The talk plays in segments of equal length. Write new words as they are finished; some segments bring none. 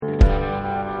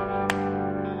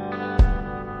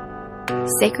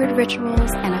sacred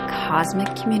rituals, and a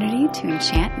cosmic community to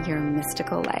enchant your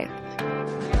mystical life.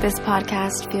 This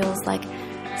podcast feels like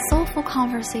soulful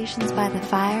conversations by the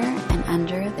fire and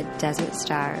under the desert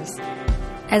stars,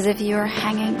 as if you are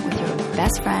hanging with your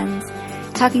best friends,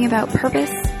 talking about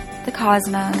purpose, the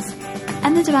cosmos,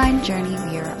 and the divine journey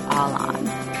we are all on.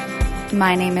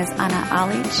 My name is Anna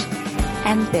Alich,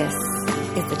 and this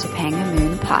is the Topanga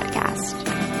Moon Podcast.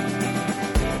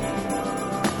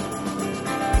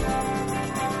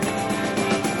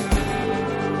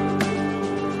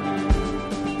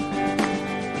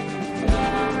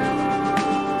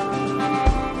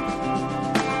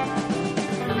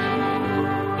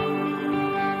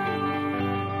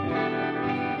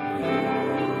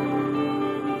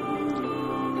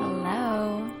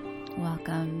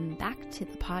 To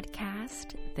the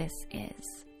podcast. This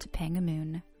is Topanga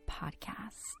Moon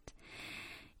Podcast,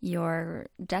 your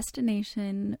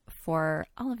destination for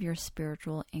all of your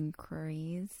spiritual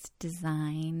inquiries,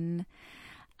 design,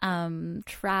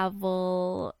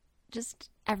 travel,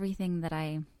 just everything that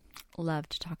I love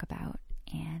to talk about.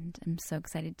 And I'm so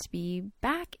excited to be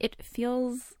back. It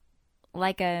feels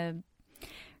like a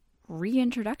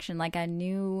reintroduction, like a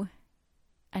new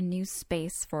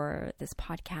space for this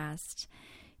podcast,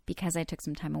 because I took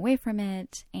some time away from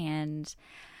it and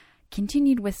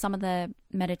continued with some of the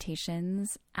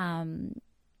meditations. And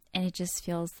it just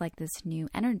feels like this new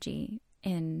energy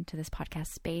into this podcast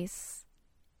space.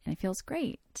 And it feels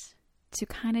great to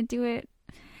kind of do it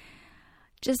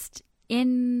just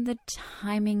in the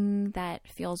timing that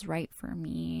feels right for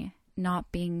me,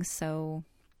 not being so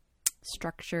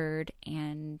structured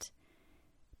and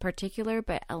particular,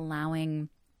 but allowing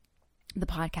the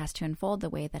podcast to unfold the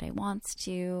way that it wants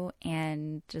to.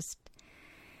 And just,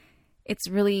 it's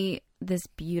really this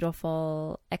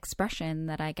beautiful expression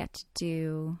that I get to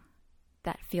do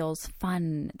that feels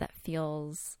fun, that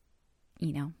feels,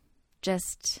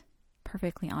 just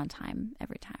perfectly on time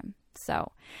every time.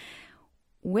 So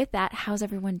with that, how's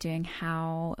everyone doing?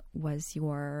 How was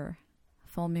your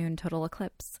full moon total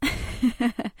eclipse?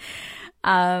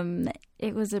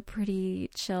 It was a pretty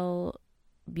chill,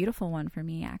 beautiful one for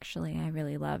me, actually. I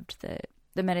really loved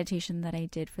the meditation that I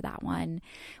did for that one,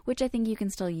 which I think you can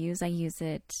still use.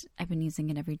 I've been using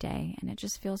it every day, and it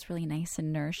just feels really nice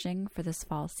and nourishing for this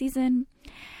fall season.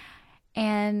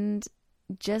 And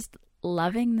just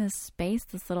loving this space,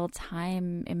 this little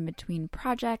time in between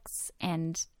projects.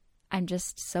 And I'm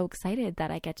just so excited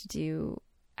that I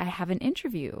have an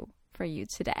interview for you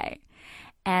today.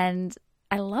 And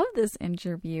I love this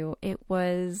interview. It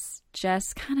was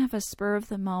just kind of a spur of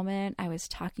the moment. I was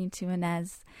talking to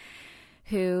Inez,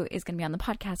 who is going to be on the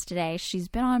podcast today. She's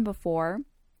been on before,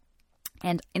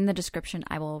 and in the description,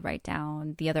 I will write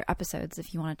down the other episodes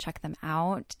if you want to check them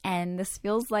out. And this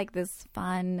feels like this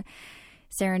fun,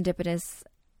 serendipitous,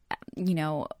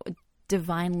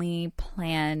 divinely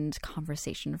planned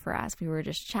conversation for us. We were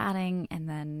just chatting, and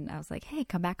then I was like, hey,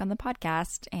 come back on the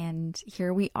podcast. And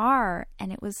here we are.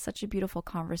 And it was such a beautiful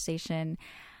conversation.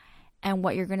 And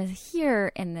what you're going to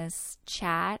hear in this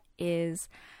chat is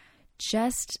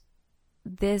just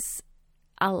this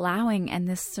allowing and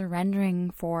this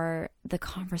surrendering for the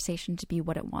conversation to be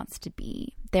what it wants to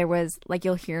be. There was, like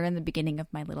you'll hear in the beginning of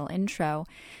my little intro,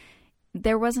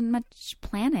 there wasn't much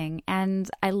planning, and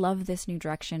I love this new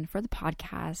direction for the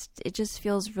podcast. It just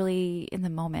feels really in the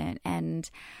moment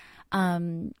and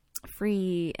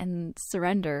free and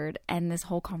surrendered, and this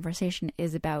whole conversation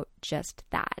is about just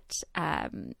that.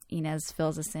 Inez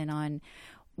fills us in on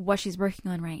what she's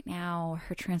working on right now,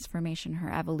 her transformation,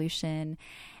 her evolution,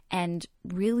 and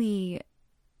really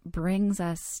brings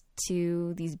us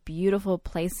to these beautiful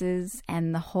places,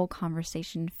 and the whole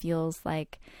conversation feels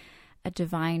like a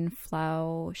divine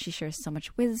flow. She shares so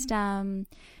much wisdom,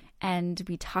 and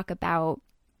we talk about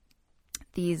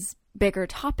these bigger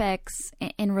topics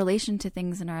in relation to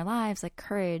things in our lives, like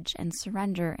courage and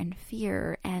surrender and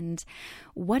fear, and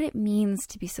what it means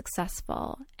to be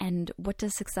successful, and what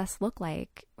does success look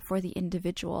like for the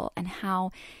individual, and how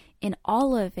in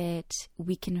all of it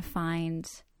we can find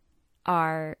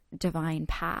our divine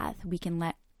path. We can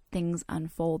let things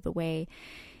unfold the way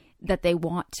that they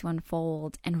want to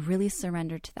unfold and really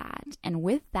surrender to that. And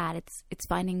with that, it's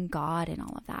finding God in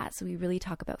all of that. So we really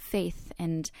talk about faith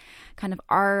and kind of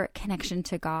our connection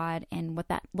to God and what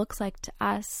that looks like to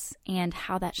us and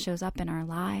how that shows up in our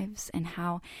lives and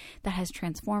how that has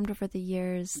transformed over the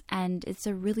years. And it's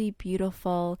a really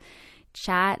beautiful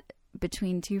chat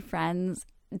between two friends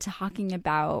talking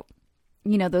about,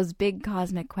 those big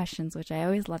cosmic questions, which I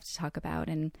always love to talk about.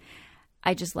 And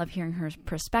I just love hearing her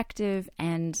perspective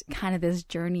and kind of this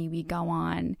journey we go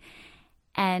on.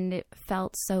 And it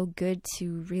felt so good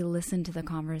to re-listen to the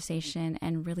conversation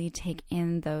and really take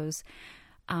in those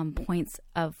points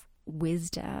of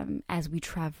wisdom as we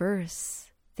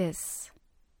traverse this,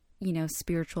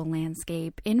 spiritual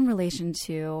landscape in relation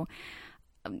to,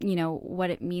 what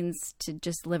it means to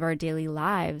just live our daily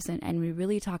lives. And we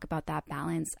really talk about that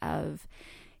balance of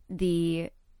the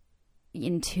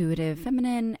intuitive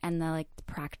feminine and the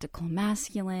practical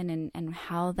masculine, and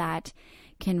how that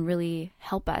can really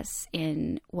help us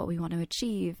in what we want to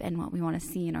achieve and what we want to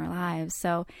see in our lives.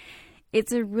 So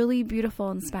it's a really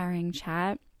beautiful, inspiring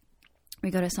chat. We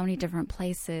go to so many different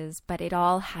places, but it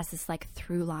all has this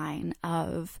through line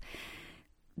of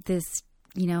this,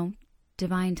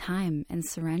 divine time and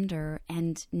surrender,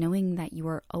 and knowing that you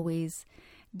are always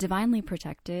divinely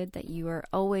protected, that you are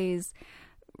always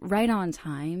right on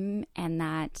time, and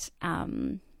that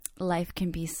life can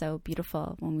be so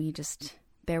beautiful when we just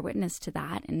bear witness to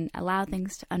that and allow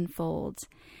things to unfold.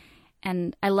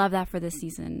 And I love that for this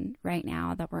season right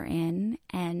now that we're in,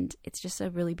 and it's just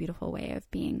a really beautiful way of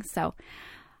being. So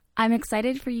I'm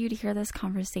excited for you to hear this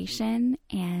conversation,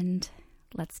 and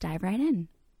let's dive right in.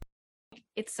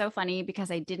 It's so funny because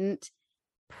I didn't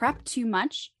prep too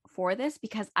much for this,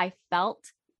 because I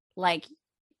felt like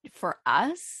for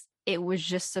us, it was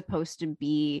just supposed to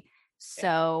be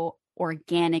so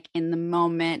organic in the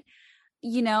moment,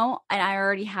 and I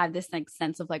already had this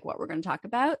sense of what we're going to talk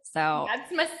about. So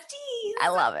that's my steez. I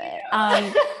love it.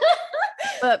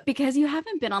 But because you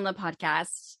haven't been on the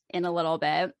podcast in a little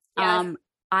bit, yes.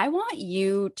 I want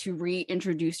you to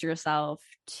reintroduce yourself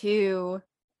to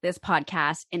this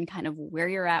podcast and kind of where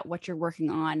you're at, what you're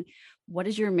working on, what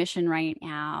is your mission right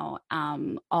now,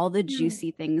 all the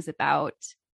juicy things about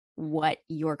what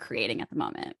you're creating at the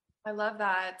moment. I love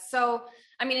that. So,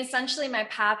 essentially my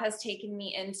path has taken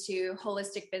me into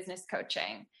holistic business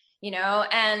coaching,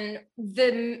 and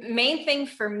the main thing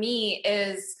for me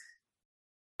is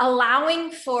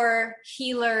allowing for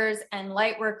healers and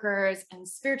light workers and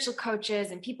spiritual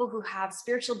coaches and people who have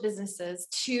spiritual businesses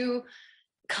to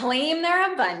claim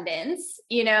their abundance,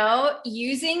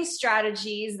 using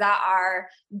strategies that are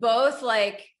both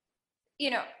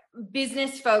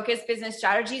business focused business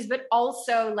strategies, but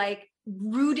also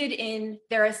rooted in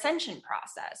their ascension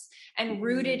process and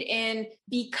rooted in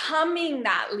becoming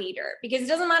that leader. Because it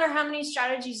doesn't matter how many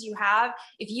strategies you have,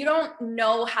 if you don't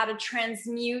know how to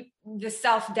transmute the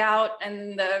self-doubt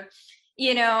and the,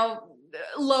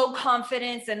 low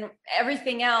confidence and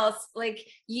everything else,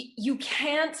 you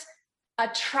can't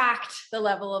attract the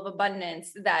level of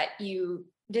abundance that you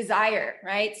desire,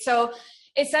 right? So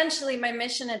essentially my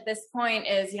mission at this point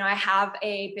is, I have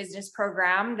a business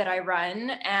program that I run,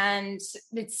 and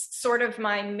it's sort of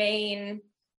my main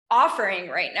offering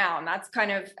right now. And that's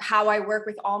kind of how I work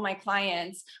with all my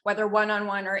clients, whether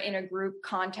one-on-one or in a group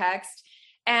context.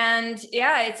 And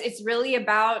yeah, it's really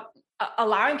about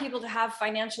allowing people to have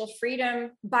financial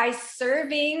freedom by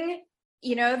serving,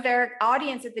 their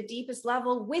audience at the deepest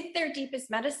level with their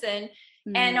deepest medicine.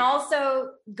 And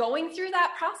also going through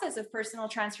that process of personal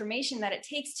transformation that it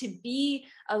takes to be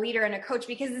a leader and a coach,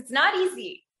 because it's not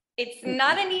easy. It's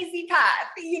not an easy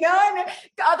path, and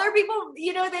other people,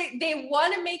 they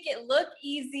want to make it look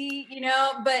easy,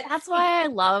 but that's why I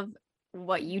love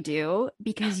what you do,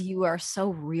 because you are so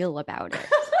real about it.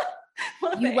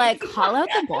 Well, you call out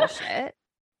the bullshit,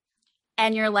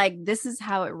 and you're this is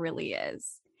how it really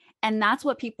is. And that's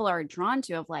what people are drawn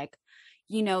to, of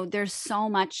there's so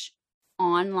much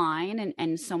online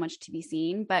and so much to be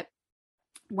seen, but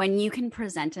when you can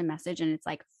present a message and it's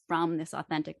from this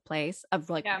authentic place of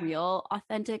real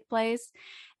authentic place,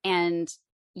 and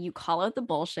you call out the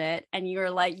bullshit, and you're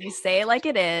you say it like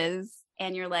it is,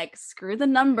 and you're screw the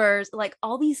numbers,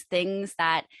 all these things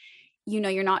that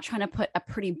you're not trying to put a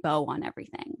pretty bow on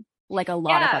everything like a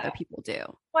lot of other people do.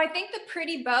 Well, I think the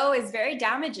pretty bow is very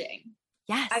damaging.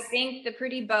 Yes. I think the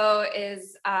pretty bow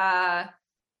is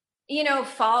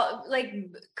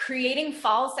creating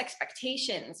false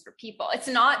expectations for people. It's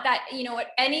not that,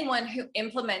 anyone who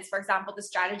implements, for example, the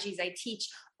strategies I teach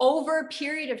over a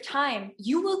period of time,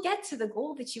 you will get to the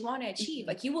goal that you want to achieve.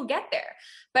 You will get there,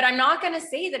 but I'm not going to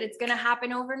say that it's going to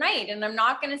happen overnight. And I'm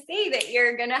not going to say that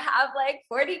you're going to have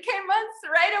 40K months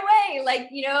right away.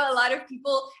 A lot of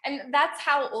people, and that's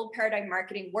how old paradigm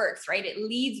marketing works, right? It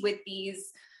leads with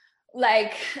these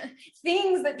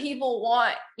things that people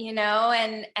want,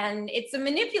 and it's a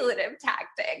manipulative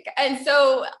tactic. And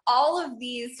so all of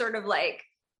these sort of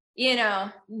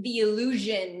the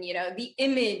illusion, the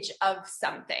image of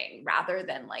something rather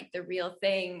than the real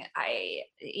thing,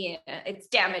 it's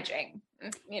damaging,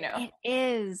 It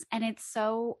is. And it's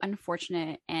so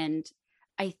unfortunate. And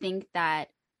I think that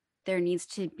there needs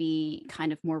to be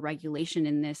kind of more regulation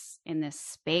in this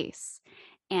space.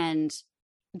 And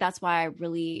that's why I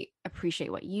really appreciate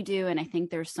what you do. And I think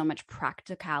there's so much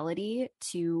practicality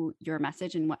to your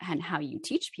message and and how you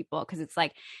teach people. Cause it's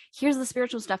like, here's the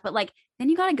spiritual stuff, but like, then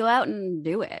you got to go out and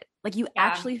do it. Like you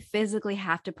actually physically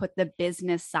have to put the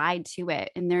business side to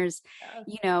it. And there's,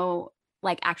 you know,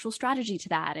 like actual strategy to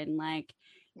that. And like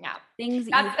things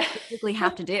that you physically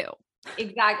have to do.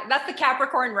 Exactly. That's the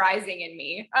Capricorn rising in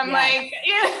me. I'm like,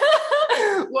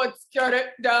 yeah, let's get it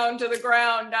down to the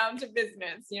ground, down to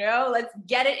business, you know, let's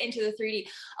get it into the 3D.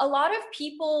 A lot of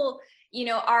people, you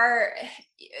know, are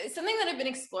something that I've been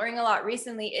exploring a lot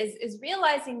recently is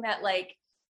realizing that like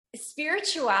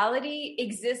spirituality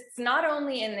exists not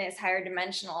only in this higher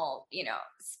dimensional, you know,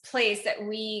 place that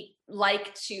we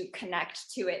like to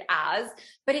connect to it as,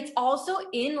 but it's also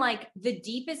in like the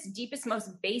deepest,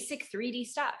 most basic 3D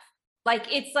stuff. Like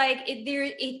it's like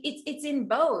it's in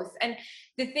both. And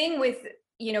the thing with,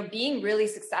 you know, being really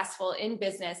successful in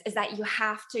business is that you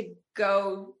have to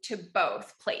go to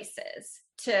both places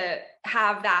to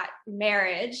have that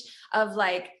marriage of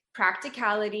like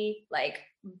practicality, like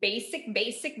basic,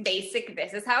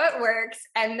 this is how it works.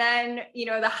 And then, you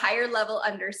know, the higher level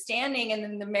understanding, and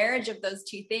then the marriage of those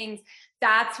two things,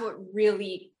 that's what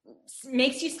really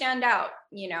makes you stand out,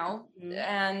 you know?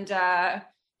 And,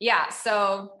 yeah,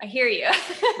 so I hear you.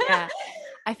 Yeah.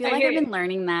 I feel like I've been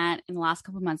learning that in the last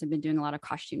couple of months. I've been doing a lot of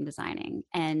costume designing,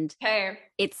 and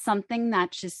it's something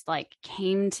that just like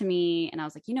came to me, and I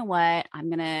was like, you know what? I'm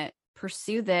going to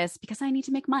pursue this because I need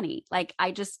to make money. Like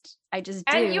I just do.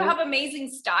 And you have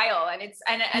amazing style, and it's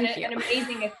an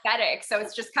amazing aesthetic. So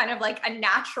it's just kind of like a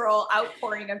natural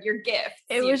outpouring of your gift.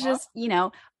 It was just, you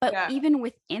know, but even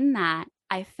within that,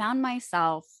 I found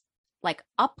myself like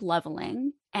up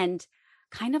leveling and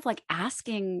kind of like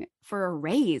asking for a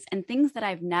raise and things that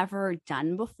I've never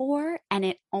done before. And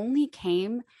it only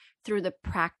came through the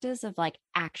practice of like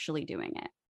actually doing it.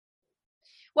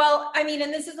 Well, I mean,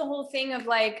 and this is the whole thing of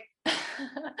like,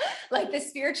 like the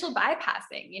spiritual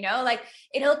bypassing, you know, like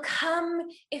it'll come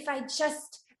if I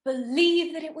just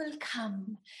believe that it will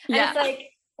come. And it's like,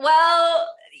 well,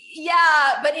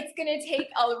 yeah, but it's going to take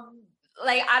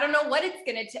I don't know what it's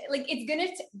going to take. Like it's going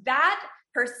to, that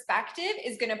perspective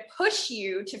is going to push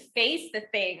you to face the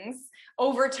things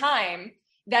over time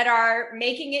that are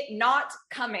making it not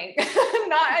coming,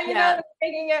 not, you know,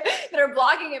 making it, that are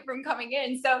blocking it from coming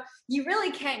in. So you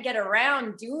really can't get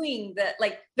around doing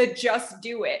the just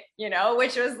do it, you know,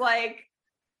 which was like,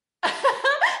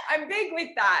 I'm big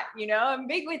with that, you know, I'm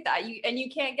big with that. You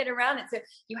can't get around it. So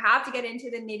you have to get into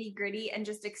the nitty gritty and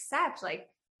just accept like,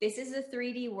 this is a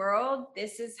 3D world.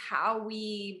 This is how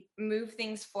we move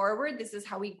things forward. This is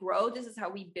how we grow. This is how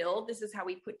we build. This is how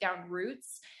we put down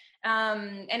roots.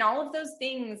 And all of those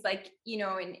things, like, you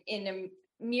know, in a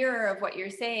mirror of what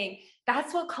you're saying,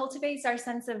 that's what cultivates our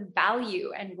sense of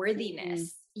value and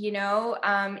worthiness, you know,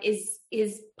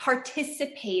 is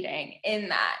participating in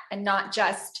that and not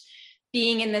just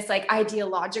being in this like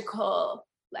ideological,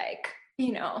 like,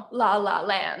 you know, la la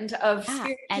land of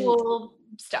spiritual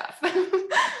stuff.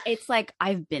 It's like,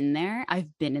 I've been there.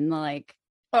 I've been in the like,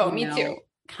 me too.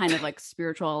 Kind of like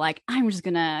spiritual, like I'm just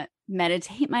gonna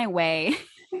meditate my way.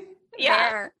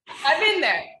 There. I've been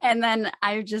there. And then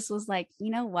I just was like, you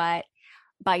know what?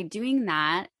 By doing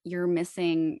that, you're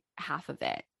missing half of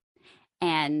it.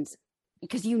 And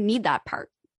because you need that part.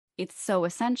 It's so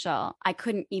essential. I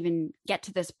couldn't even get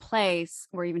to this place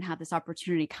or even have this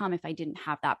opportunity come if I didn't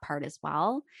have that part as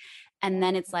well. And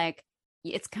then it's like,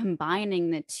 it's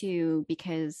combining the two,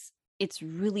 because it's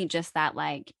really just that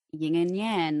like yin and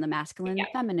yang, the masculine and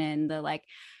feminine, the like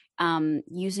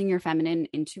using your feminine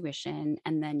intuition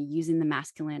and then using the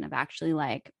masculine of actually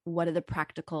like, what are the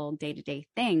practical day-to-day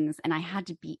things? And I had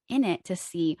to be in it to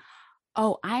see,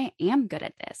 oh, I am good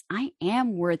at this. I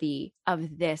am worthy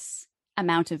of this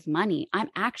amount of money. I'm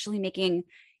actually making,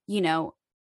 you know,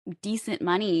 decent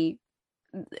money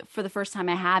for the first time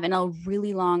I have in a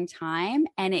really long time.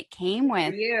 And it came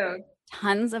with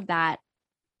tons of that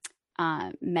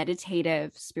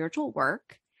meditative spiritual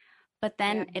work, but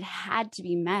then it had to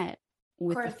be met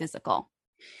with the physical.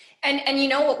 And you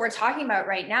know what we're talking about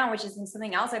right now, which is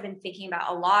something else I've been thinking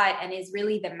about a lot, and is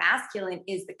really the masculine,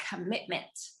 is the commitment.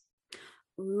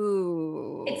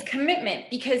 Ooh. It's commitment,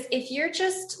 because if you're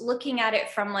just looking at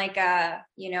it from like a,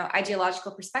 you know,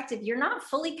 ideological perspective, you're not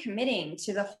fully committing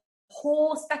to the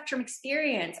whole spectrum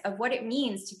experience of what it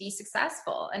means to be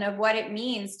successful and of what it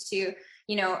means to,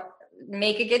 you know,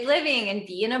 make a good living and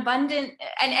be an abundant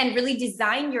and really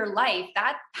design your life.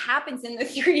 That happens in the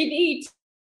 3D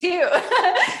too,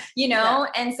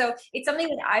 And so it's something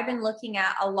that I've been looking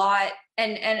at a lot,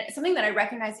 and something that I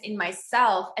recognize in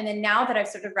myself. And then now that I've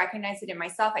sort of recognized it in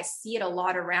myself, I see it a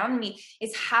lot around me,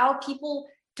 is how people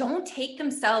don't take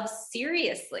themselves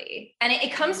seriously. And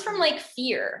it comes from like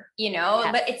fear,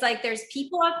 Yes. but it's like, there's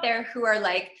people out there who are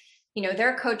like,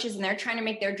 they're coaches and they're trying to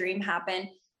make their dream happen.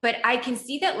 But I can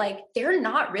see that like, they're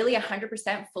not really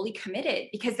 100% fully committed,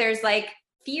 because there's like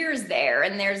fears there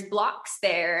and there's blocks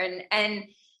there. And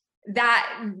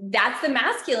that's the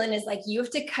masculine, is like, you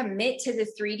have to commit to the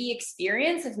 3D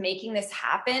experience of making this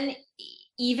happen,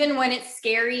 even when it's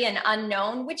scary and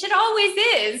unknown, which it always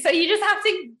is. So you just have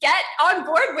to get on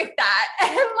board with that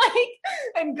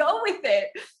and go with it.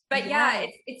 But yeah,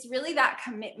 it's really that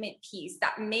commitment piece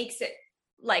that makes it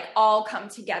like all come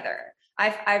together.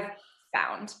 I've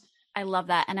found. I love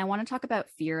that. And I want to talk about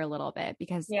fear a little bit,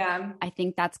 because I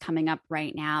think that's coming up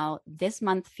right now. This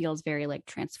month feels very like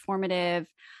transformative.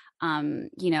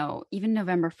 Even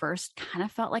November 1st kind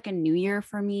of felt like a new year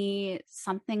for me,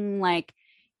 something like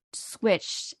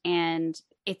switched, and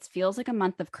it feels like a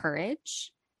month of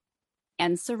courage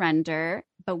and surrender,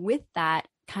 but with that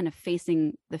kind of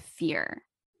facing the fear.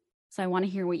 So I want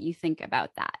to hear what you think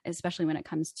about that, especially when it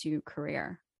comes to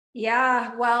career.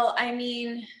 Yeah, well, I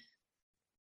mean,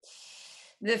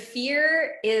 the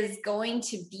fear is going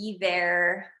to be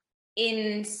there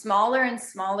in smaller and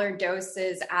smaller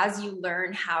doses as you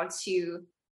learn how to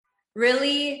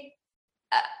really,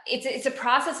 it's a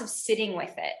process of sitting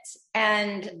with it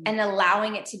and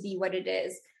allowing it to be what it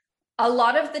is. A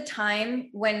lot of the time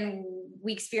when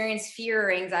we experience fear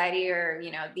or anxiety, or,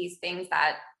 these things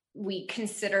that we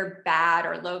consider bad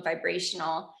or low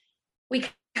vibrational, we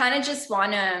kind of just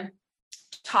want to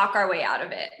talk our way out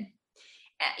of it,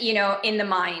 in the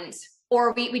mind,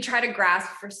 or we try to grasp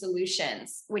for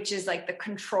solutions, which is like the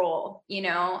control,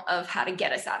 of how to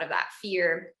get us out of that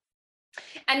fear.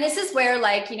 And this is where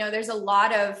there's a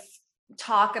lot of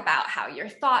talk about how your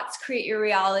thoughts create your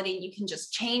reality. You can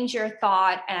just change your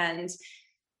thought and,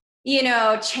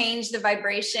 change the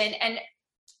vibration. And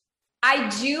I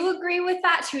do agree with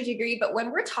that to a degree, but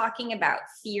when we're talking about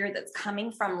fear that's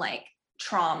coming from like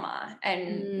trauma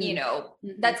and,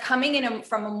 that's coming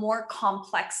from a more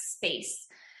complex space,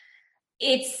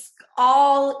 it's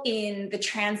all in the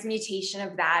transmutation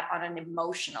of that on an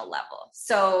emotional level.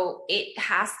 So it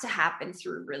has to happen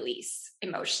through release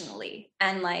emotionally,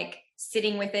 and like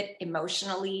sitting with it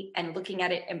emotionally and looking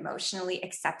at it emotionally,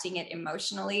 accepting it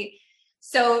emotionally.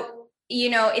 So,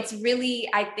 it's really,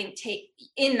 I think,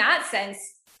 in that sense,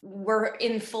 we're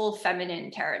in full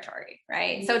feminine territory,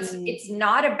 right? So it's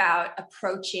not about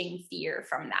approaching fear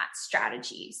from that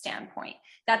strategy standpoint.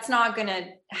 That's not going to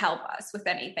help us with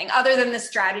anything other than the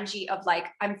strategy of like,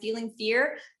 I'm feeling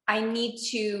fear. I need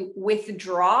to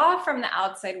withdraw from the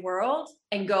outside world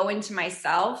and go into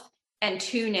myself and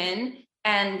tune in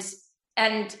and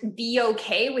be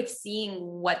okay with seeing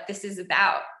what this is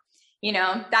about.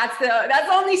 That's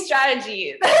the only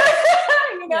strategy,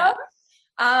 Yeah.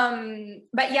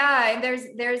 But yeah,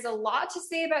 there's a lot to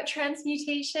say about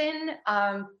transmutation.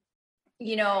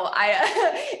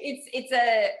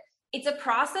 It's a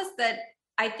process that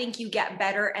I think you get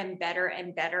better and better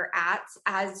and better at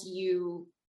as you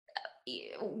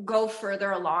go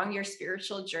further along your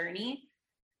spiritual journey.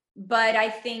 But I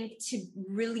think to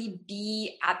really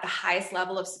be at the highest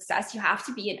level of success, you have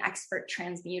to be an expert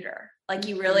transmuter. Like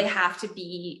you really have to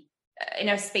be in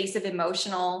a space of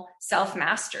emotional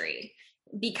self-mastery,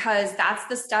 because that's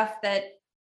the stuff that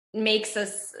makes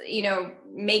us,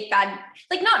 make bad,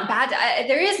 like not bad.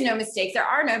 There is no mistakes. There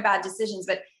are no bad decisions,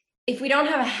 but if we don't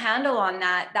have a handle on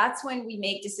that, that's when we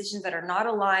make decisions that are not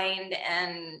aligned.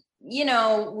 And,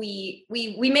 we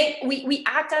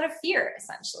act out of fear,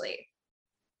 essentially.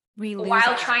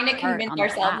 While trying to convince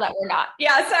ourselves that we're not.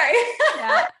 Yeah, sorry.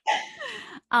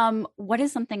 Yeah. What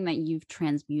is something that you've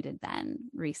transmuted then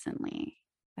recently?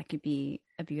 That could be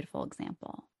a beautiful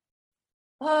example.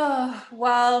 Oh,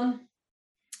 well,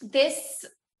 this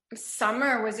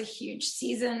summer was a huge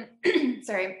season,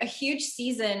 a huge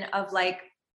season of like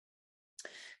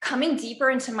coming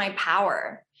deeper into my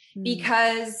power,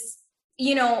 because,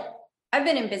 I've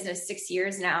been in business 6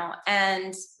 years now,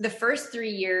 and the first 3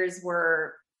 years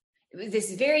were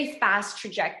this very fast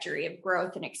trajectory of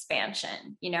growth and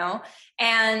expansion,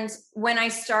 and when I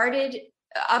started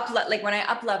when I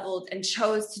up-leveled and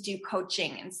chose to do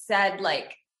coaching and said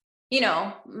like,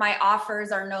 my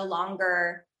offers are no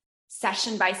longer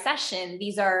session by session.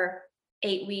 These are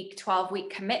 8-week,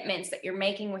 12-week commitments that you're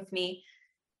making with me.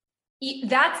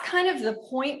 That's kind of the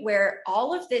point where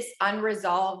all of this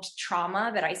unresolved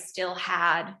trauma that I still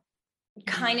had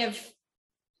kind of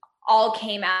all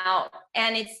came out.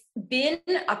 And it's been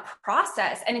a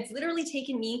process, and it's literally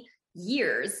taken me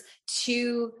years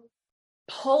to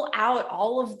pull out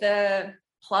all of the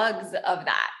plugs of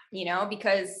that,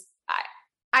 because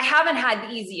I haven't had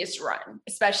the easiest run,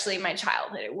 especially in my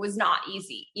childhood. It was not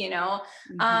easy,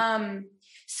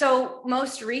 So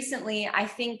most recently, I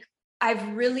think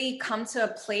I've really come to a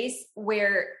place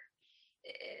where,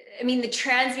 the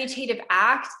transmutative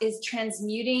act is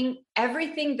transmuting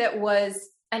everything that was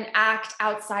an act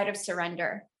outside of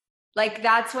surrender. Like,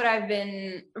 that's what I've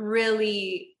been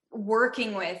really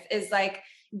working with, is like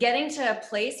getting to a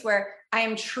place where I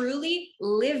am truly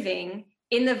living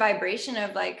in the vibration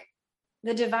of like,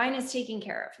 the divine is taking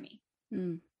care of me.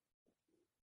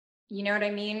 You know what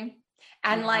I mean?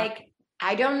 And like,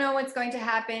 I don't know what's going to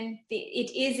happen.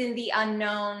 It is in the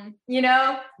unknown,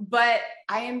 but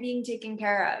I am being taken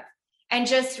care of. And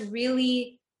just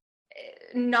really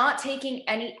not taking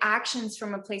any actions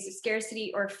from a place of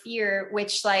scarcity or fear,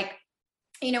 which, like,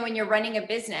 when you're running a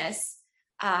business,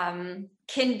 can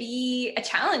be a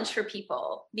challenge for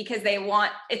people, because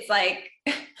it's like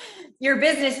your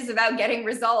business is about getting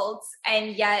results.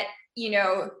 And yet,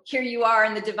 here you are,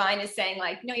 and the divine is saying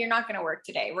like, no, you're not going to work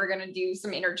today. We're going to do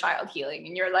some inner child healing.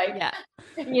 And you're like, like,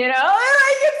 it's like,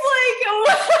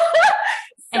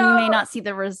 so, and you may not see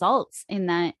the results in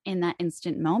that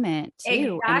instant moment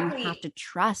too. Exactly. And you have to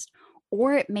trust,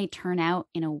 or it may turn out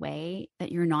in a way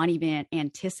that you're not even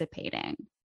anticipating.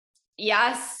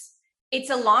 Yes. It's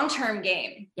a long-term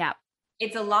game. Yeah.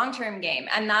 It's a long-term game.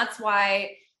 And that's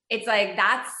why it's like,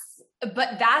 that's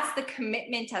the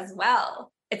commitment as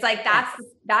well. It's like,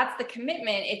 that's the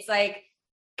commitment. It's like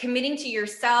committing to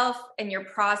yourself and your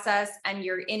process and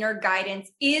your inner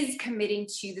guidance is committing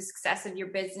to the success of your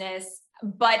business,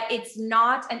 but it's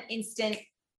not an instant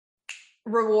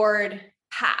reward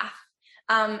path.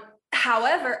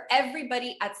 However,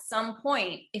 everybody at some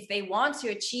point, if they want to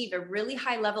achieve a really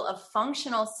high level of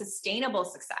functional, sustainable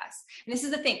success, and this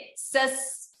is the thing,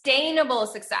 sustainable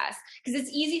success, because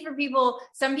it's easy for people.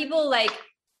 Some people, like,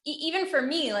 even for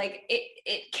me, like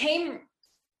it came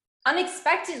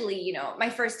unexpectedly, my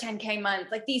first 10K month,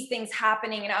 like these things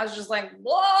happening. And I was just like,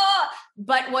 whoa,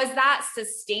 but was that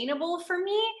sustainable for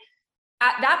me?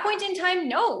 At that point in time,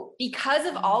 no, because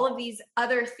of all of these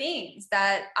other things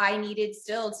that I needed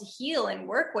still to heal and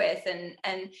work with.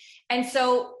 And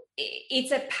so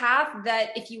it's a path that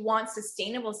if you want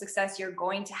sustainable success, you're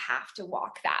going to have to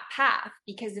walk that path,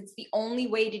 because it's the only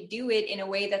way to do it in a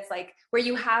way that's like where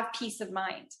you have peace of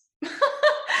mind.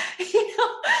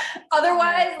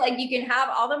 Otherwise, like, you can have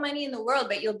all the money in the world,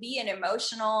 but you'll be an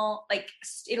emotional, like,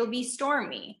 it'll be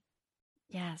stormy.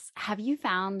 Yes. Have you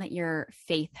found that your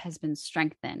faith has been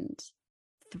strengthened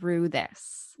through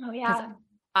this? Oh, yeah.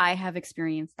 I have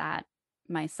experienced that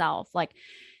myself. Like,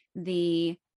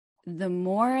 the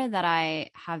more that I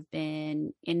have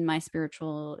been in my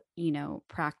spiritual,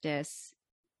 practice,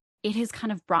 it has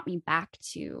kind of brought me back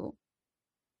to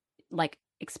like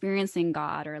experiencing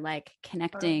God, or like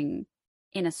connecting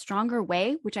in a stronger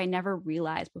way, which I never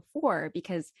realized before,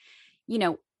 because,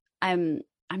 I'm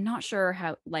not sure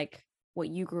how, like, what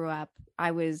you grew up.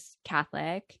 I was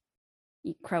Catholic,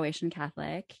 Croatian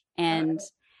Catholic, and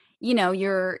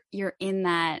you're in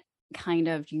that kind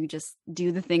of, you just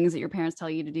do the things that your parents tell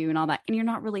you to do and all that, and you're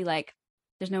not really like,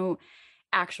 there's no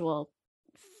actual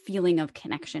feeling of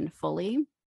connection fully.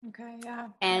 Okay. Yeah.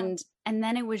 And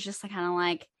then it was just kind of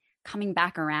like coming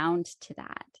back around to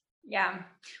that. Yeah.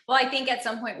 Well, I think at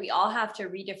some point we all have to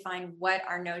redefine what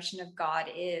our notion of God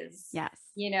is. Yes.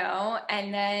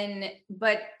 And then,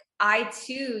 but I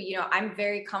too, I'm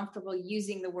very comfortable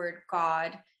using the word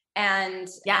God. And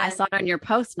I saw it on your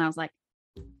post and I was like,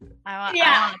 I want to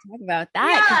talk about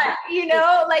that.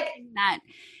 Yeah. Like that.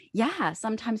 Yeah.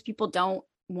 Sometimes people don't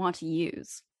want to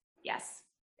use. Yes,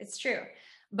 it's true.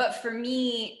 But for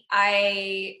me,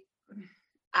 I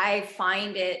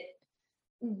find it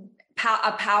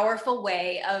a powerful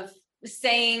way of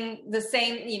saying the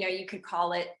same, you could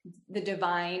call it the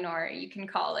divine, or you can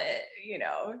call it,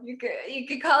 you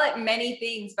could call it many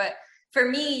things. But for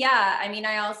me,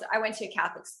 I went to a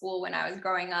Catholic school when I was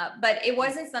growing up, but it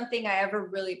wasn't something I ever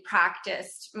really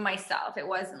practiced myself. It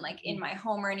wasn't like in my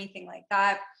home or anything like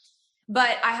that.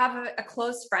 But I have a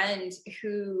close friend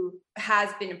who has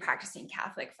been practicing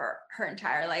Catholic for her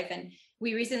entire life. And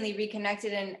we recently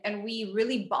reconnected, and we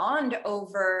really bond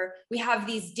over, we have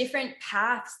these different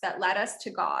paths that led us to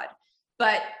God.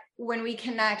 But when we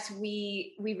connect,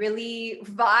 we really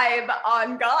vibe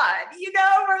on God,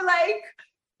 we're like,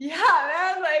 yeah,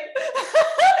 man, like,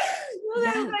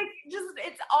 just,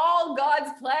 it's all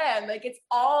God's plan. Like, it's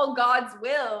all God's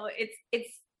will.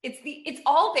 It's it's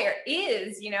all there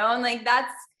is, and like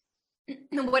that's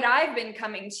what I've been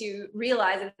coming to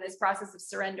realize in this process of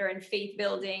surrender and faith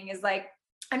building is like,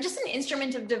 I'm just an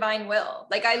instrument of divine will.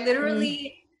 Like I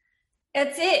literally,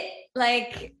 that's it.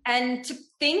 Like, and to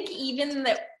think even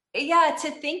that,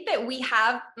 to think that we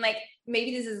have, like,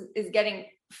 maybe this is getting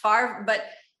far, but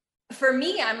for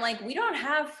me, I'm like, we don't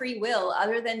have free will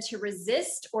other than to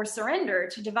resist or surrender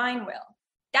to divine will.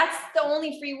 That's the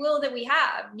only free will that we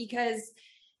have, because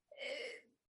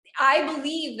I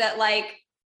believe that like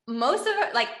most of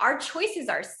our choices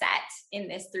are set in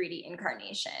this 3D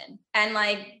incarnation, and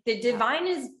like the divine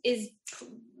is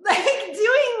like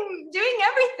doing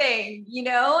everything,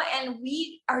 and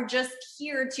we are just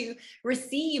here to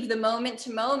receive the moment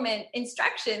to moment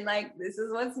instruction. Like, this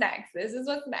is what's next. This is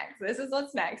what's next. This is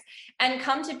what's next. And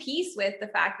come to peace with the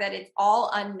fact that it's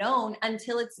all unknown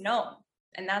until it's known.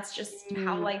 And that's just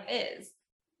how life is.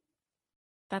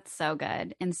 That's so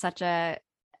good. And such a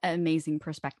amazing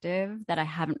perspective that I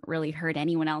haven't really heard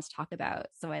anyone else talk about.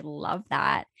 So I love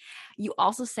that. You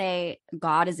also say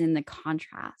God is in the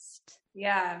contrast.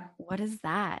 Yeah. What is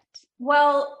that?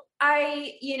 Well,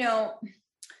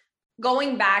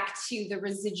 going back to the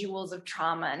residuals of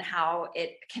trauma and how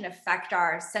it can affect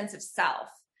our sense of self.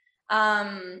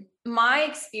 My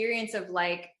experience of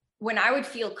like, when I would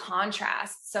feel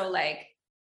contrast, so like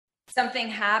something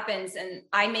happens and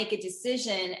I make a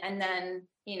decision, and then,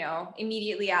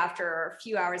 immediately after, or a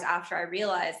few hours after, I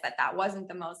realized that wasn't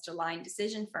the most aligned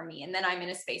decision for me. And then I'm in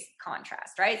a space of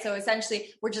contrast, right? So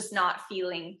essentially we're not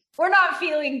feeling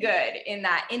good in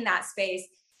that space.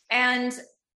 And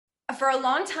for a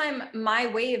long time, my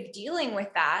way of dealing with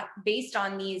that, based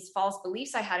on these false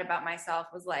beliefs I had about myself,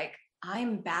 was like,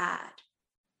 I'm bad.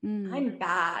 I'm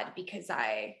bad because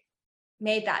I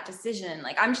made that decision.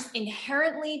 Like, I'm just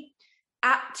inherently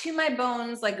to my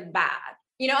bones, like, bad.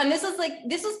 And this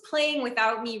was playing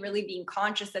without me really being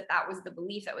conscious that was the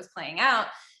belief that was playing out.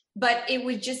 But it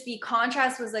would just be,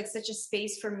 contrast was like such a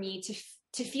space for me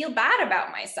to feel bad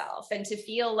about myself, and to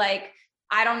feel like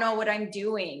I don't know what I'm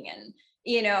doing. And,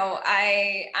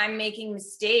 I'm making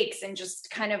mistakes, and just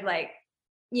kind of like,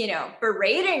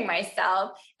 berating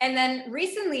myself. And then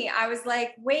recently I was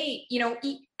like, wait,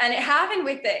 and it happened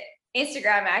with the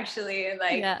Instagram actually, and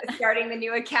like starting the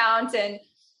new account, and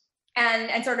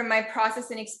sort of my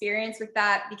process and experience with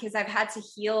that, because I've had to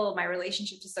heal my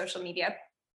relationship to social media.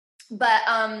 But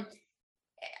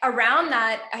around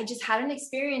that, I just had an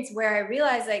experience where I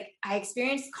realized, like, I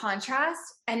experienced contrast,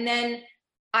 and then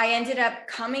I ended up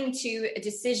coming to a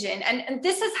decision. And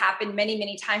this has happened many,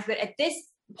 many times, but at this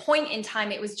point in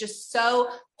time, it was just so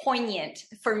poignant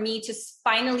for me to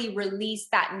finally release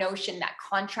that notion that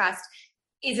contrast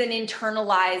is an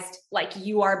internalized, like,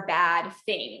 you are bad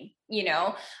thing,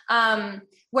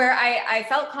 where I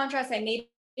felt contrast. I made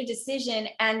a decision,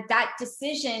 and that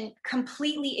decision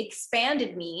completely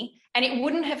expanded me, and it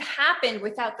wouldn't have happened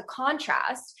without the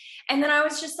contrast. And then I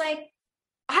was just like,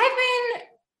 I've been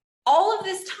all of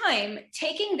this time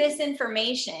taking this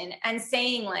information and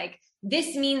saying, like,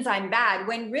 this means I'm bad,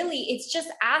 when really it's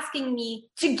just asking me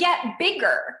to get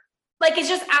bigger. Like, it's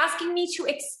just asking me to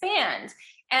expand.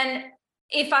 And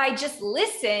if I just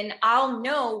listen, I'll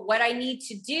know what I need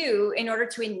to do in order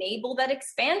to enable that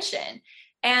expansion.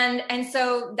 And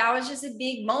so that was just a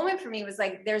big moment for me. It was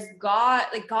like, there's God,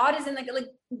 like, God is in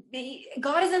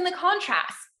God is in the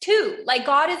contrast too. Like,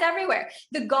 God is everywhere.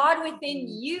 The God within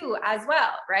you as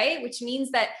well, right? Which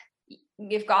means that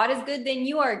if God is good, then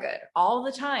you are good all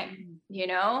the time,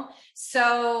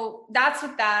 So that's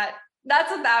what that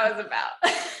was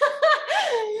about.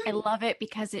 I love it,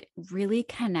 because it really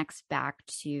connects back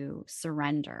to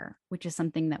surrender, which is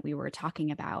something that we were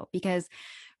talking about. Because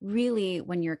really,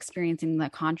 when you're experiencing the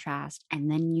contrast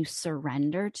and then you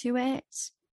surrender to it,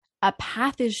 a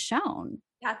path is shown.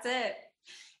 That's it.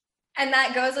 And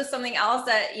that goes with something else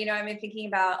that, I've been thinking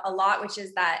about a lot, which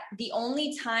is that the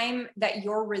only time that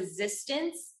your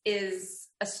resistance is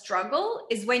a struggle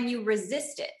is when you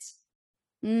resist it.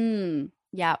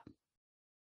 Yeah.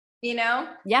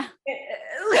 Yeah.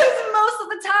 Most of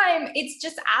the time, it's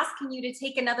just asking you to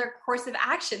take another course of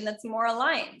action that's more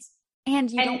aligned.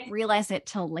 And you don't realize it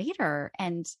till later.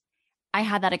 And I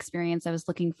had that experience. I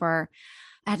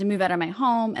had to move out of my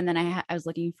home, and then I was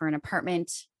looking for an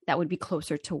apartment that would be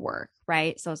closer to work,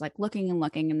 right? So I was like looking and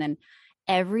looking, and then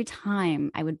every time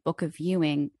I would book a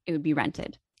viewing, it would be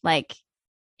rented, like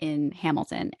in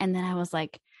Hamilton. And then I was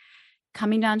like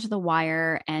coming down to the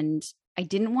wire, and I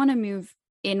didn't want to move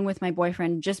in with my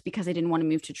boyfriend just because I didn't want to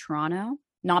move to Toronto,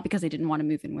 not because I didn't want to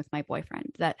move in with my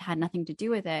boyfriend. That had nothing to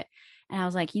do with it. And I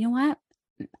was like, you know what?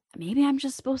 maybe I'm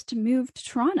just supposed to move to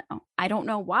Toronto. I don't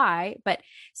know why. But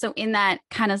so in that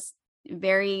kind of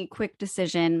very quick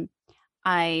decision,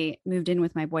 I moved in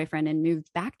with my boyfriend and moved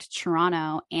back to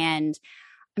Toronto, and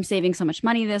I'm saving so much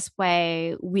money this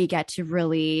way. We get to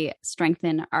really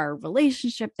strengthen our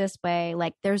relationship this way.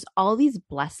 Like there's all these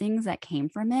blessings that came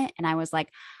from it. And I was like,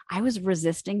 I was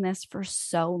resisting this for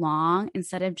so long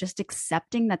instead of just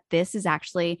accepting that this is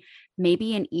actually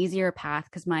maybe an easier path,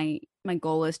 because my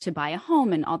goal is to buy a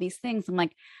home and all these things. I'm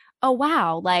like, oh,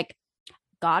 wow. Like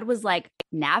God was like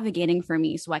navigating for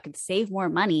me so I could save more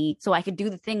money so I could do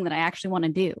the thing that I actually want to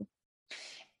do.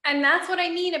 And that's what I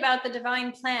mean about the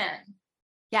divine plan.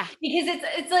 Yeah. Because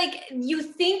it's like you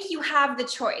think you have the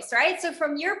choice, right? So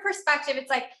from your perspective, it's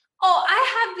like, oh,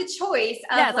 I have the choice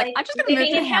of like I'm just going to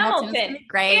move to Hamilton.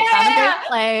 Great. Yeah. Found a great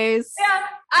place. Yeah.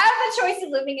 I have the choice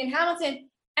of living in Hamilton.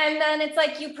 And then it's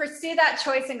like you pursue that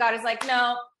choice and God is like,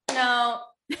 no. Yeah.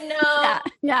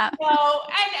 No. And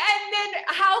then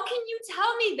how can you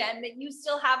tell me then that you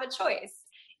still have a choice?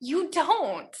 You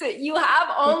don't. You have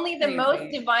only the most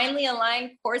divinely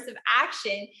aligned course of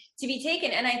action to be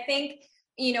taken. And I think,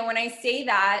 when I say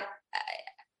that,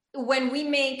 when we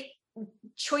make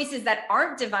choices that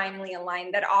aren't divinely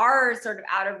aligned, that are sort of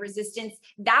out of resistance,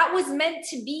 that was meant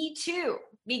to be too,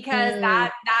 because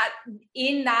that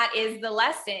in that is the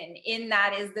lesson, in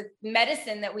that is the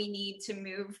medicine that we need to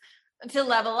move to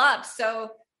level up.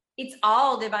 So it's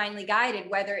all divinely guided,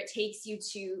 whether it takes you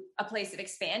to a place of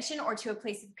expansion or to a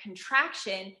place of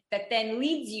contraction that then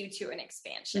leads you to an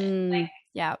expansion.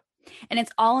 Yeah. And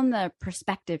it's all in the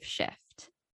perspective shift.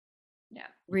 Yeah.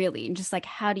 Really. And just like,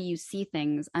 how do you see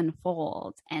things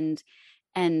unfold? And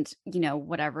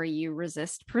whatever you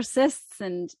resist persists.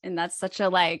 And that's such a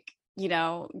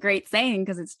great saying,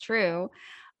 because it's true.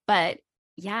 But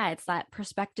yeah, it's that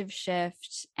perspective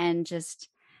shift and just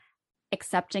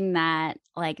accepting that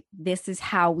like this is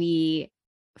how we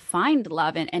find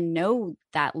love and know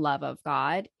that love of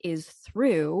God is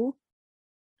through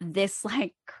this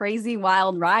like crazy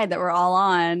wild ride that we're all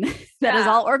on that is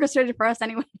all orchestrated for us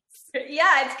anyways.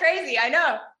 Yeah, it's crazy. I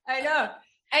know.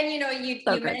 And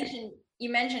you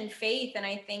mentioned faith, and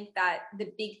I think that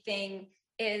the big thing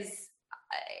is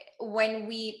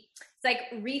it's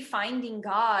like refinding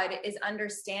God is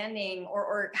understanding,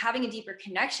 or having a deeper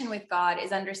connection with God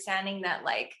is understanding that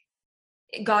like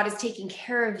God is taking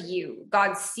care of you.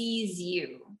 God sees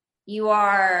you. You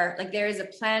are like, there is a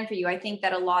plan for you. I think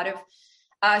that a lot of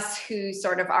us who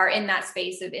sort of are in that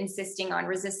space of insisting on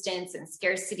resistance and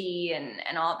scarcity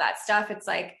and all of that stuff, it's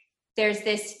like there's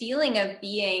this feeling of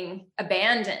being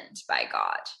abandoned by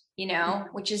God,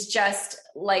 which is just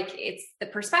like, it's the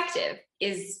perspective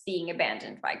is being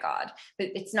abandoned by God, but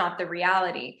it's not the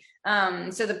reality.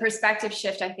 So the perspective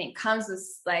shift, I think, comes with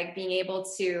like being able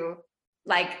to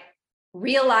like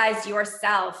realize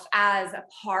yourself as a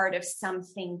part of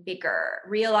something bigger,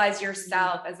 realize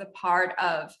yourself as a part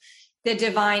of the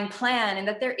divine plan, and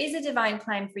that there is a divine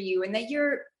plan for you, and that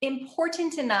you're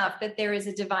important enough that there is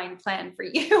a divine plan for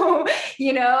you,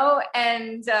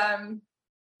 and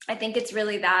I think it's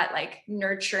really that like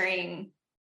nurturing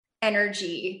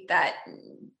energy that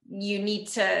you need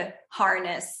to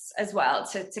harness as well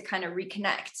to kind of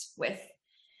reconnect with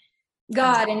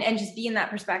God and just be in that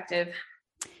perspective.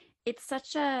 It's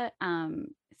such a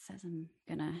it says I'm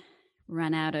gonna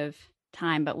run out of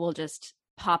time, but we'll just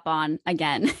hop on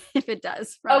again if it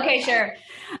does. Okay, sure.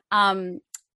 But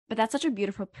that's such a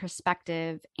beautiful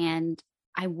perspective. And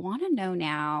I want to know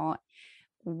now,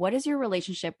 what is your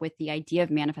relationship with the idea of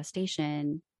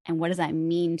manifestation, and what does that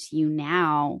mean to you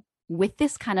now with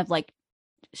this kind of like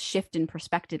shift in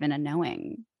perspective and a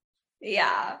knowing?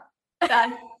 Yeah,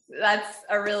 that's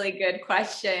a really good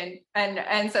question,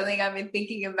 and something I've been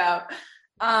thinking about.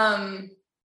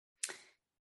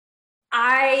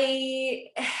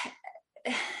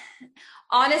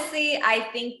 Honestly, I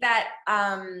think that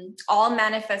all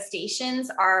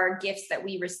manifestations are gifts that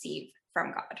we receive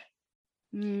from God.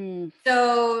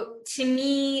 So to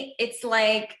me, it's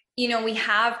like, we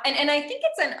have, and I think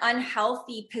it's an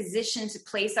unhealthy position to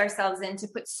place ourselves in, to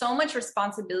put so much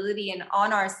responsibility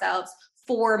on ourselves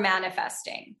for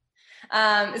manifesting.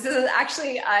 So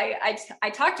actually,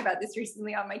 I talked about this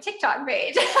recently on my TikTok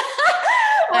page,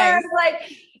 where it's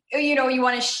like, you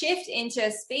want to shift into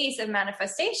a space of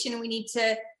manifestation. We need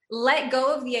to let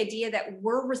go of the idea that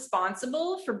we're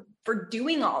responsible for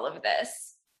doing all of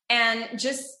this, and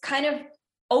just kind of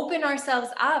open ourselves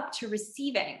up to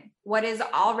receiving what is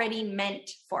already meant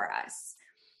for us.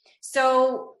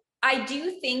 So I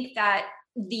do think that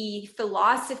the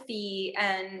philosophy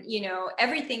and, you know,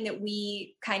 everything that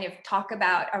we kind of talk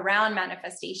about around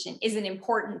manifestation is an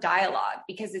important dialogue,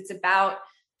 because it's about,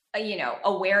 you know,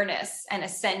 awareness and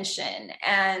ascension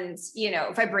and, you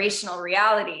know, vibrational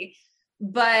reality.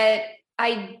 But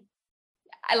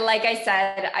like I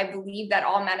said, I believe that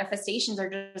all manifestations are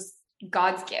just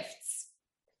God's gifts,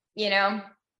 you know?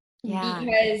 Yeah.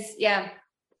 Because, yeah.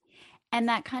 And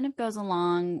that kind of goes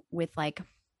along with, like,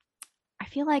 I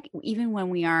feel like even when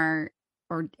we are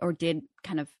or did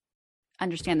kind of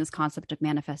understand this concept of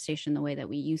manifestation the way that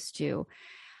we used to,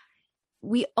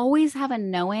 we always have a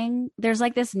knowing. There's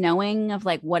like this knowing of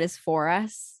like what is for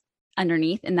us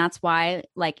underneath. And that's why,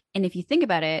 like, and if you think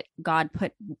about it, God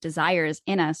put desires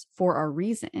in us for a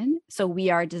reason. So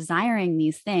we are desiring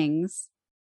these things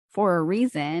for a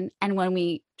reason. And when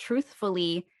we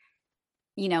truthfully,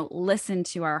 you know, listen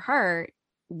to our heart,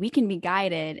 we can be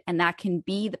guided, and that can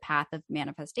be the path of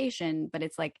manifestation. But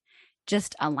it's like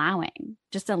just allowing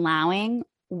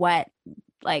what,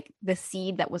 like, the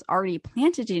seed that was already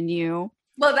planted in you.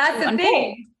 Well, that's the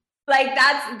thing. Like,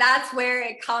 that's where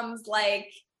it comes,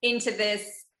 like, into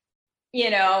this, you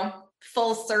know,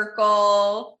 full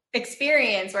circle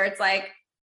experience where it's like,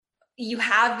 you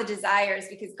have the desires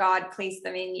because God placed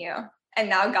them in you. And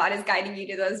now God is guiding you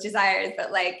to those desires,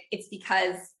 but like, it's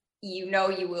because you know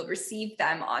you will receive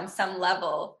them on some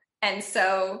level. And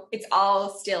so it's all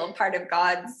still part of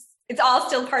God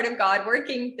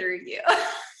working through you.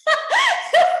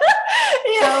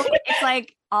 So it's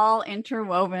like all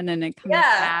interwoven, and it comes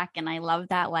back. And I love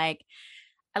that. Like,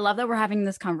 I love that we're having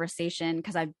this conversation,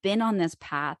 because I've been on this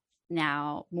path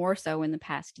now more so in the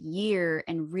past year,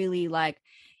 and really, like,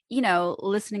 you know,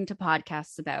 listening to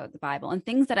podcasts about the Bible and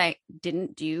things that I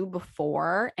didn't do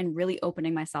before, and really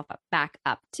opening myself back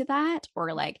up to that,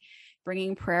 or like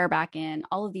bringing prayer back in,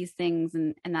 all of these things.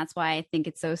 And that's why I think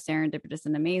it's so serendipitous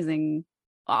and amazing,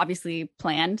 obviously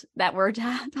planned, that we're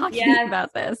talking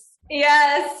about this.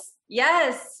 Yes.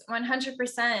 100%.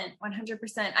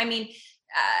 100%. I mean,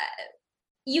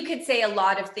 you could say a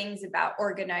lot of things about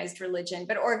organized religion,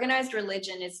 but organized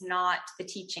religion is not the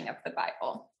teaching of the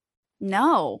Bible.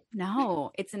 No,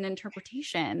 it's an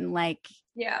interpretation, like,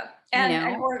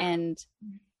 and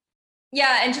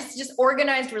just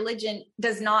organized religion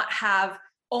does not have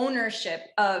ownership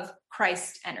of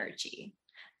Christ energy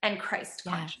and Christ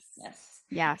consciousness.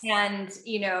 Yes. And,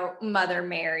 you know, Mother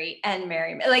Mary and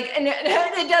Mary, like, and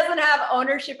it doesn't have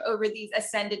ownership over these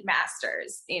ascended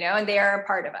masters, you know, and they are a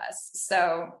part of us.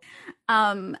 So,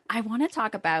 I want to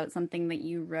talk about something that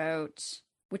you wrote,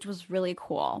 which was really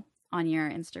cool, on your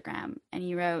Instagram. And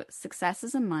you wrote, success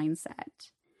is a mindset,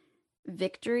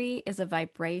 victory is a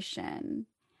vibration,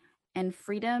 and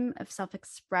freedom of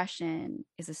self-expression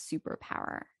is a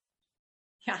superpower.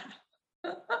 Yeah.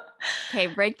 Okay,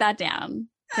 break that down,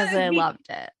 because I loved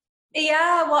it.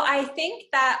 Yeah, well, I think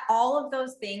that all of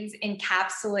those things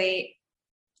encapsulate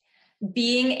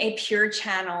being a pure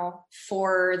channel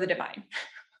for the divine.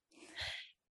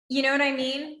 You know what I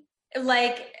mean?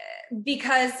 Like,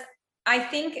 because I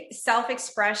think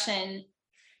self-expression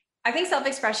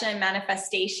and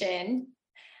manifestation,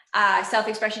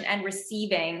 self-expression and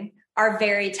receiving are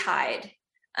very tied.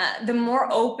 The more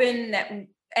open that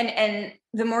and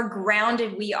the more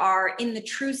grounded we are in the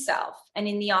true self and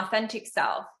in the authentic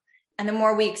self, and the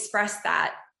more we express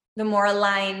that, the more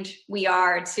aligned we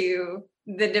are to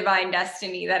the divine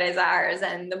destiny that is ours,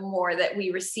 and the more that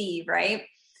we receive, right?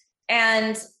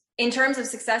 And in terms of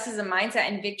success as a mindset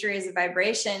and victory as a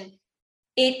vibration,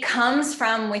 it comes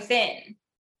from within.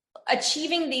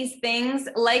 Achieving these things,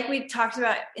 like we talked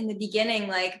about in the beginning,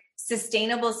 like,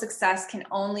 sustainable success can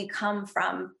only come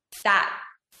from that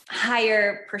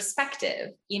higher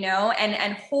perspective, you know,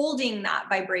 and holding that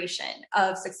vibration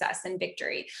of success and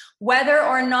victory, whether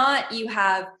or not you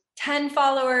have 10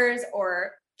 followers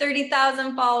or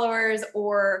 30,000 followers,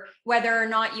 or whether or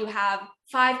not you have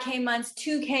 5K months,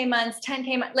 2K months,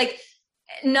 10K months, like,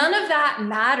 none of that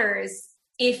matters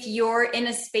if you're in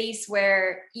a space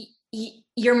where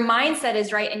your mindset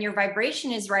is right and your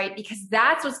vibration is right, because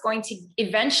that's what's going to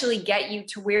eventually get you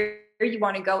to where you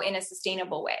want to go in a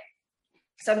sustainable way.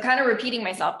 So I'm kind of repeating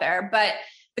myself there, but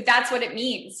that's what it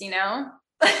means, you know?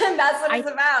 That's what it's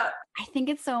about. I think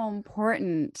it's so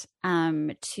important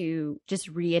to just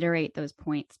reiterate those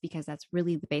points, because that's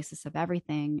really the basis of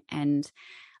everything, and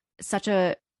such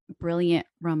a brilliant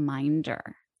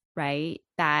reminder, right?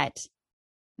 That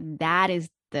is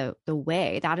the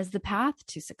way, that is the path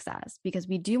to success, because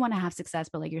we do want to have success,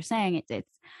 but like you're saying,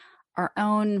 it's our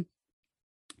own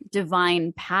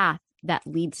divine path that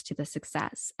leads to the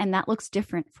success, and that looks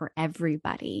different for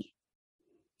everybody.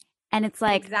 And it's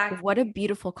like, Exactly. what a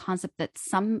beautiful concept that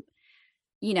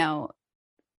you know,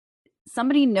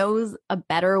 somebody knows a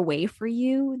better way for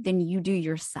you than you do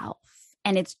yourself.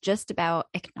 And it's just about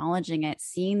acknowledging it,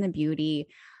 seeing the beauty,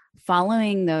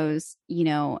 following those,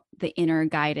 the inner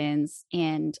guidance,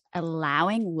 and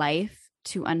allowing life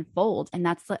to unfold. And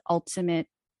that's the ultimate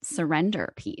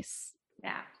surrender piece.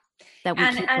 Yeah. That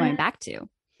we keep going back to.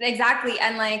 Exactly.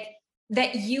 And like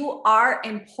that you are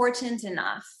important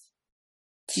enough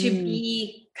to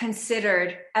be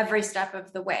considered every step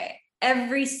of the way.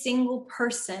 Every single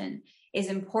person is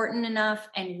important enough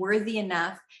and worthy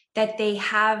enough that they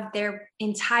have their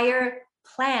entire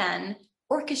plan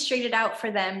orchestrated out for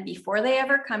them before they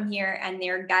ever come here, and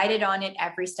they're guided on it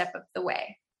every step of the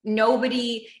way.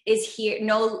 Nobody is here,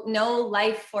 no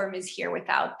life form is here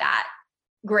without that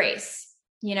grace,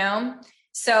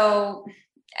 So,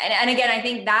 and again, I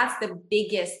think that's the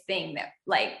biggest thing that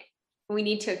like we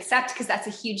need to accept, because that's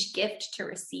a huge gift to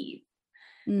receive.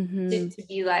 To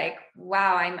be like,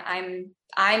 wow,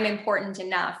 I'm important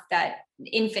enough that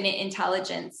infinite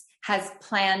intelligence has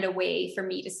planned a way for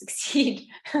me to succeed.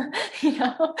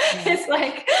 It's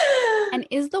like, and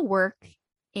is the work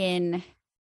in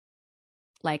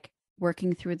like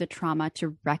working through the trauma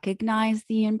to recognize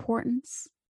the importance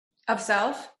of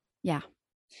self? Yeah.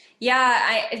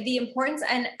 The importance,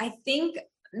 and I think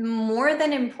more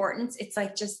than importance, it's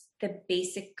like just the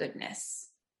basic goodness.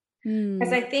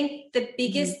 Because I think the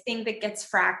biggest thing that gets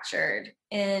fractured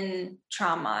in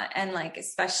trauma, and like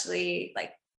especially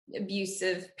like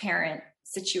abusive parent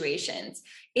situations,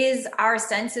 is our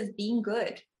sense of being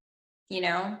good,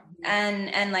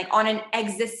 and like on an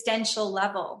existential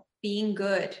level, being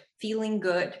good, feeling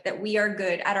good, that we are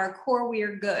good. At our core, we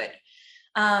are good.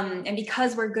 And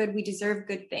because we're good, we deserve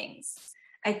good things.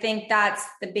 I think that's